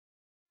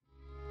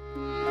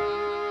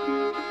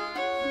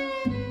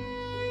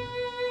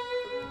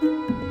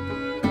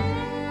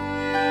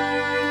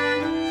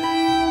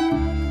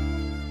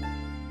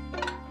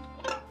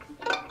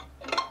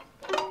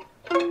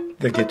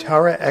The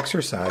Guitarra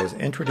Exercise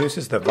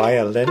introduces the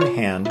violin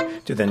hand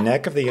to the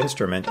neck of the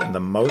instrument in the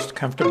most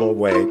comfortable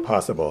way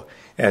possible,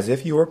 as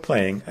if you were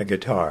playing a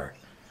guitar.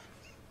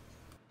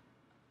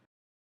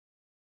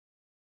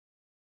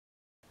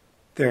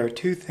 There are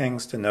two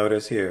things to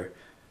notice here.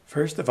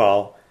 First of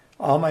all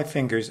my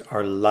fingers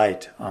are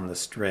light on the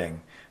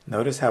string.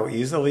 Notice how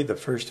easily the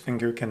first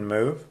finger can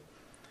move?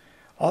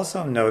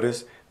 Also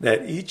notice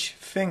that each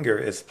finger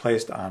is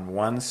placed on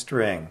one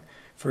string.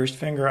 First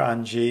finger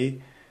on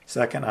G,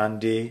 second on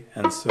D,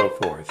 and so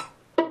forth.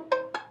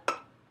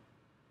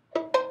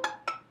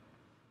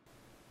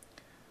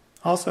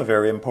 Also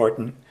very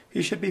important,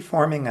 you should be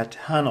forming a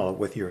tunnel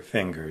with your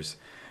fingers.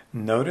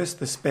 Notice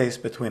the space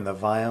between the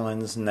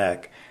violin's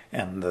neck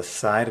and the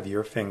side of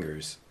your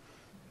fingers.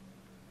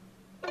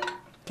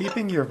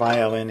 Keeping your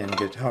violin in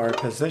guitar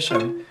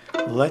position,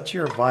 let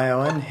your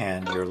violin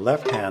hand, your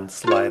left hand,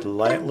 slide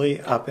lightly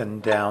up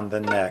and down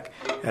the neck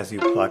as you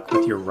pluck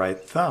with your right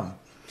thumb.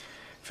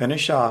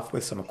 Finish off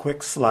with some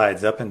quick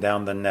slides up and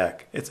down the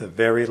neck. It's a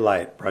very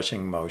light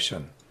brushing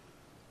motion.